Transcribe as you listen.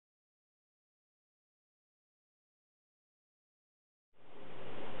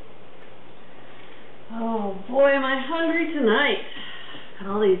Boy, am I hungry tonight. Got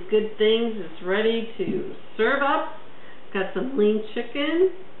all these good things. It's ready to serve up. Got some lean chicken.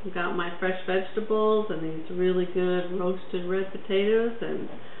 Got my fresh vegetables and these really good roasted red potatoes. And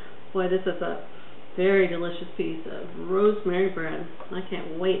boy, this is a very delicious piece of rosemary bread. I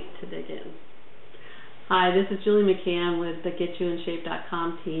can't wait to dig in. Hi, this is Julie McCann with the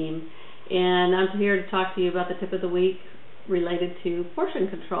GetYouInShape.com team. And I'm here to talk to you about the tip of the week related to portion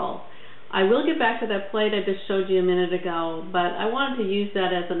control. I will get back to that plate I just showed you a minute ago, but I wanted to use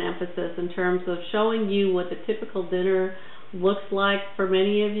that as an emphasis in terms of showing you what the typical dinner looks like for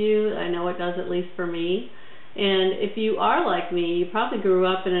many of you. I know it does, at least for me. And if you are like me, you probably grew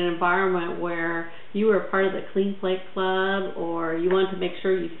up in an environment where you were part of the Clean Plate Club, or you wanted to make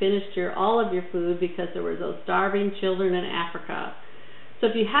sure you finished all of your food because there were those starving children in Africa. So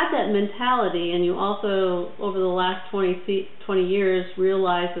if you had that mentality, and you also, over the last 20 years,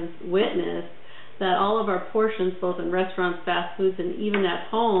 realized and witnessed that all of our portions, both in restaurants, fast foods, and even at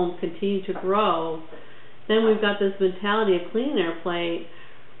home, continue to grow, then we've got this mentality of cleaning our plate,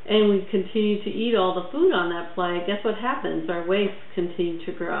 and we continue to eat all the food on that plate. Guess what happens? Our wastes continue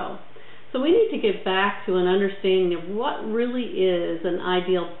to grow. So we need to get back to an understanding of what really is an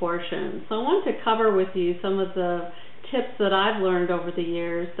ideal portion. So I want to cover with you some of the tips that I've learned over the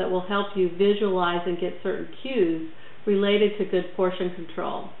years that will help you visualize and get certain cues related to good portion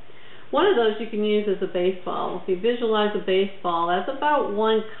control. One of those you can use as a baseball. If you visualize a baseball, that's about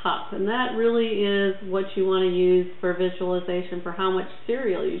 1 cup, and that really is what you want to use for visualization for how much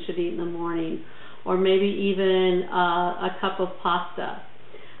cereal you should eat in the morning, or maybe even a cup of pasta.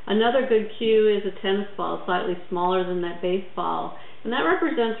 Another good cue is a tennis ball, slightly smaller than that baseball, and that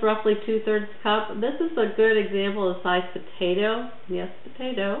represents roughly 2/3 cup. This is a good example of size potato, yes,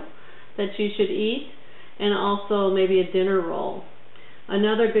 potato, that you should eat, and also maybe a dinner roll.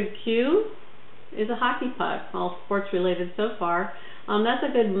 Another good cue is a hockey puck, all sports related so far. That's a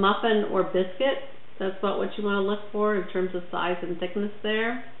good muffin or biscuit. That's about what you want to look for in terms of size and thickness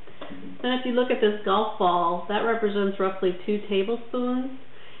there. Then if you look at this golf ball, that represents roughly 2 tablespoons.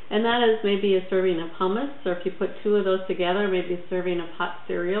 And that is maybe a serving of hummus, or if you put 2 of those together, maybe a serving of hot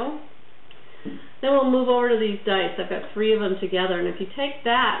cereal. Then we'll move over to these dice. I've got 3 of them together, and if you take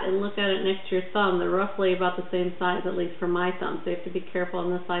that and look at it next to your thumb, they're roughly about the same size, at least for my thumb, so you have to be careful on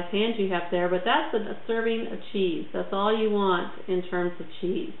the size hand you have there, but that's a serving of cheese. That's all you want in terms of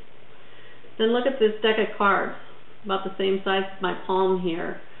cheese. Then look at this deck of cards, about the same size as my palm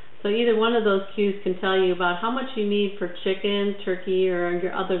here. So either one of those cues can tell you about how much you need for chicken, turkey, or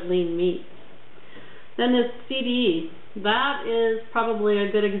your other lean meats. Then this CDE, that is probably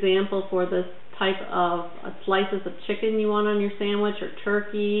a good example for this type of slices of chicken you want on your sandwich, or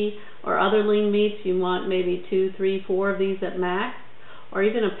turkey, or other lean meats. You want maybe 2, 3, 4 of these at max, or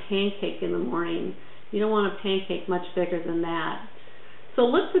even a pancake in the morning. You don't want a pancake much bigger than that. So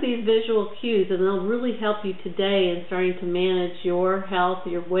look for these visual cues, and they'll really help you today in starting to manage your health,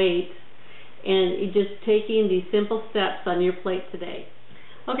 your weight, and just taking these simple steps on your plate today.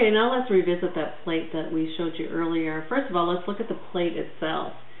 Okay, now let's revisit that plate that we showed you earlier. First of all, let's look at the plate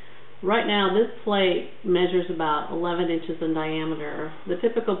itself. Right now, this plate measures about 11 inches in diameter. The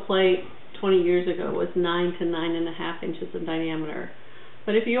typical plate 20 years ago was 9 to 9.5 inches in diameter.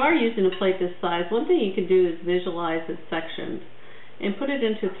 But if you are using a plate this size, one thing you can do is visualize its sections and put it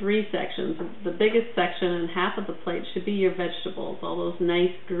into 3 sections. The biggest section and half of the plate should be your vegetables, all those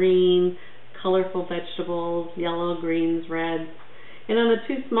nice green, colorful vegetables, yellow, greens, reds. And on the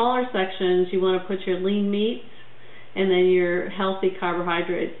 2 smaller sections, you want to put your lean meats and then your healthy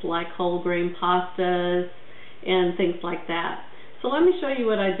carbohydrates like whole grain pastas and things like that. So let me show you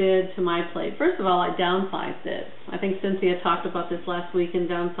what I did to my plate. First of all, I downsized it. I think Cynthia talked about this last week in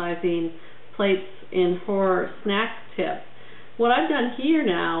downsizing plates in her snack tip. What I've done here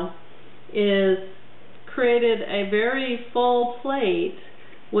now is created a very full plate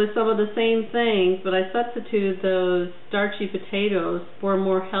with some of the same things, but I substituted those starchy potatoes for a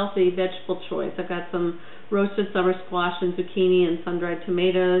more healthy vegetable choice. I've got some roasted summer squash and zucchini and sun-dried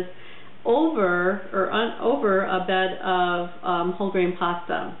tomatoes over a bed of whole grain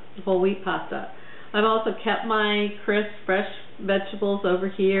pasta, whole wheat pasta. I've also kept my crisp, fresh vegetables over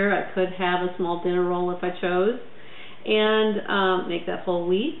here. I could have a small dinner roll if I chose, and make that whole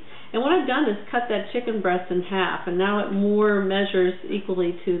wheat. And what I've done is cut that chicken breast in half, and now it more measures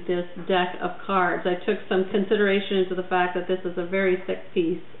equally to this deck of cards. I took some consideration into the fact that this is a very thick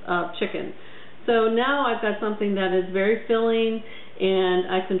piece of chicken. So now I've got something that is very filling,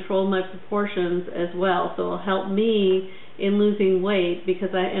 and I control my proportions as well. So it'll help me in losing weight because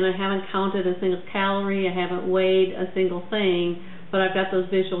I haven't counted a single calorie, I haven't weighed a single thing, but I've got those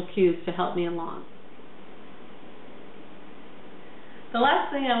visual cues to help me along. The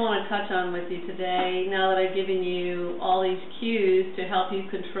last thing I want to touch on with you today, now that I've given you all these cues to help you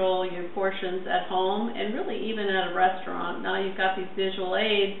control your portions at home and really even at a restaurant, now you've got these visual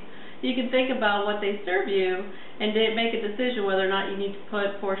aids, you can think about what they serve you and make a decision whether or not you need to put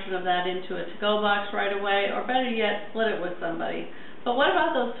a portion of that into a to-go box right away, or better yet, split it with somebody. But what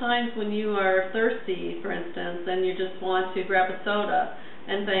about those times when you are thirsty, for instance, and you just want to grab a soda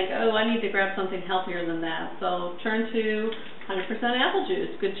and think, oh, I need to grab something healthier than that? So turn to 100% apple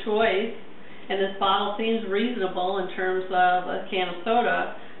juice, good choice. And this bottle seems reasonable in terms of a can of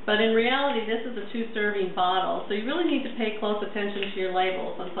soda, but in reality this is a 2-serving bottle, so you really need to pay close attention to your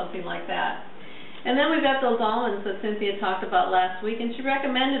labels on something like that. And then we've got those almonds that Cynthia talked about last week, and she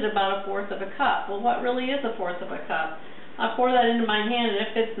recommended about 1/4 of a cup. Well, what really is 1/4 of a cup? I pour that into my hand and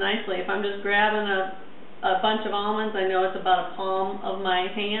it fits nicely. If I'm just grabbing a bunch of almonds, I know it's about a palm of my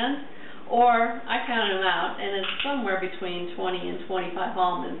hand. Or I count them out, and it's somewhere between 20 and 25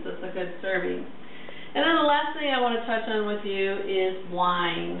 almonds. That's a good serving. And then the last thing I want to touch on with you is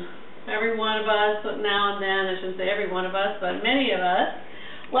wine. Every one of us, now and then, I shouldn't say every one of us, but many of us,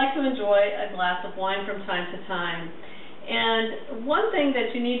 like to enjoy a glass of wine from time to time. And one thing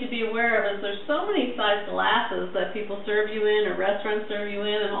that you need to be aware of is there's so many size glasses that people serve you in or restaurants serve you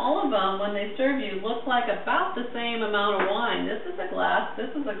in, and all of them, when they serve you, look like about the same amount of wine. This is a glass,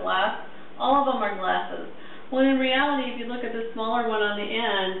 this is a glass. All of them are glasses. When in reality, if you look at the smaller one on the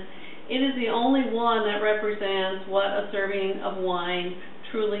end, it is the only one that represents what a serving of wine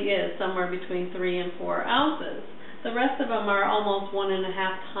truly is, somewhere between 3 and 4 ounces. The rest of them are almost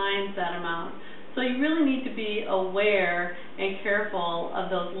 1.5 times that amount. So you really need to be aware and careful of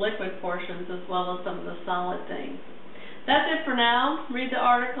those liquid portions as well as some of the solid things. That's it for now. Read the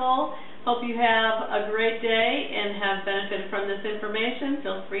article. Hope you have a great day and have benefited from this information.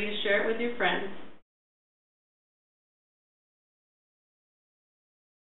 Feel free to share it with your friends.